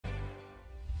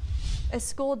A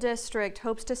school district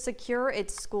hopes to secure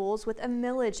its schools with a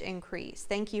millage increase.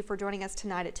 Thank you for joining us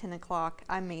tonight at 10 o'clock.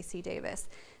 I'm Macy Davis.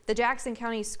 The Jackson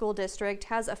County School District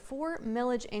has a 4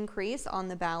 millage increase on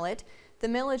the ballot. The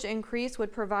millage increase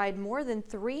would provide more than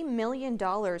 $3 million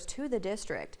to the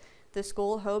district. The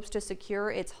school hopes to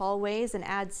secure its hallways and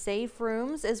add safe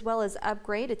rooms, as well as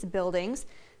upgrade its buildings.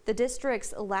 The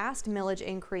district's last millage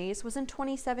increase was in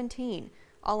 2017.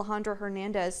 Alejandra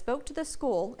Hernandez spoke to the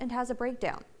school and has a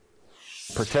breakdown.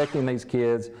 Protecting these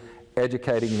kids,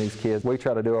 educating these kids, we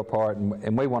try to do our part,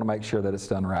 and we want to make sure that it's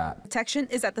done right. Protection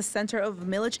is at the center of a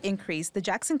millage increase the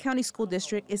Jackson County School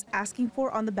District is asking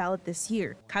for on the ballot this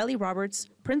year. Kylie Roberts,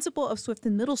 principal of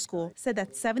Swifton Middle School, said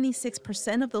that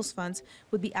 76% of those funds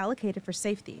would be allocated for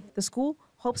safety. The school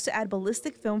hopes to add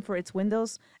ballistic film for its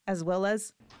windows, as well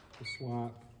as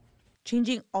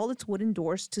changing all its wooden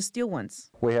doors to steel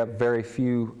ones. We have very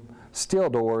few steel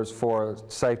doors for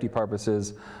safety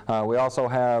purposes. We also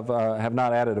have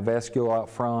not added a vestibule out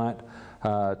front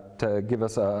to give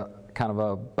us a kind of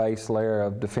a base layer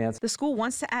of defense. The school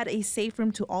wants to add a safe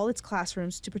room to all its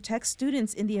classrooms to protect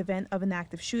students in the event of an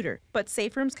active shooter. But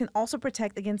safe rooms can also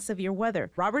protect against severe weather.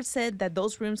 Roberts said that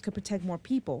those rooms could protect more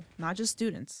people, not just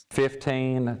students.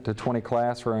 15 to 20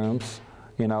 classrooms,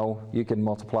 you know, you can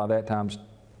multiply that times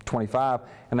 25,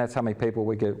 and that's how many people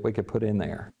we could put in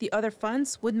there. The other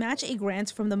funds would match a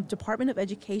grant from the Department of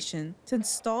Education to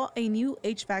install a new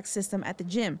HVAC system at the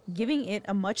gym, giving it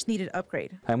a much-needed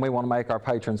upgrade. And we want to make our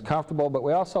patrons comfortable, but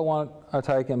we also want to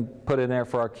take and put it in there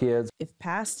for our kids. If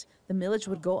passed, the millage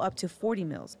would go up to 40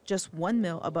 mills, just 1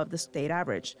 mill above the state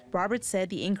average. Roberts said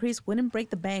the increase wouldn't break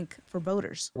the bank for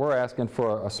voters. We're asking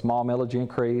for a small millage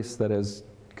increase that is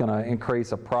going to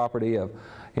increase a property of,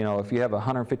 you know, if you have a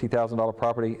 $150,000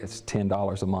 property, it's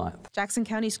 $10 a month. Jackson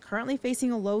County is currently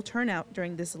facing a low turnout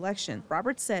during this election.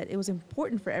 Roberts said it was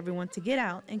important for everyone to get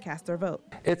out and cast their vote.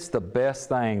 It's the best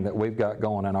thing that we've got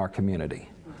going in our community,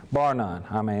 bar none.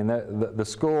 I mean, the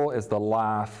school is the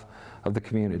life of the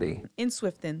community. In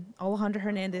Swifton, Alejandra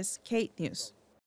Hernandez, KATE News.